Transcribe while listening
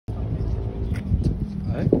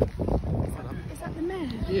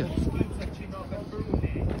Yeah.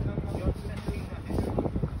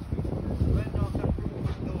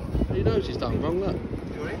 He knows he's done wrong, look.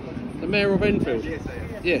 The Mayor of Enfield.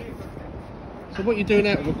 Yeah. So what are you doing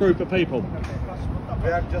out with a group of people? We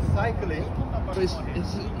are just cycling.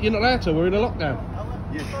 You're not allowed to, we're in a lockdown.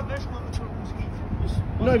 Yes.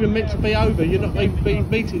 You're not even meant to be over, you're not even be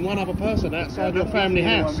meeting one other person outside your family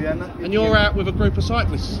house. And you're out with a group of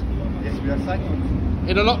cyclists. Yes, we are cycling.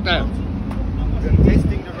 In a lockdown. We are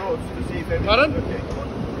testing the roads to see if everything Pardon? is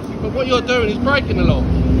okay. But what you're doing is breaking the law.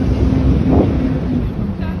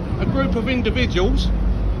 A group of individuals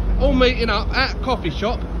all meeting up at a coffee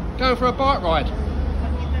shop, going for a bike ride.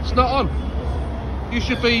 It's not on. You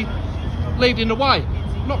should be leading the way,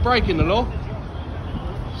 not breaking the law.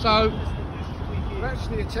 So, we're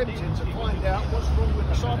actually attempting to find out what's wrong with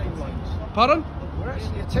the cycle lanes. pardon? We're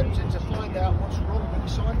actually attempting to find out what's wrong with the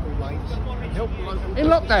cycle lanes and help the local. In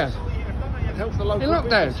lockdown. And help the local. In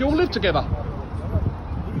lockdown. You all live together.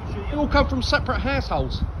 You all come from separate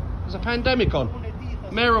households. There's a pandemic on.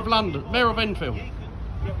 Mayor of London, Mayor of Enfield,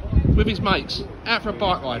 with his mates, out for a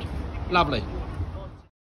bike ride. Lovely.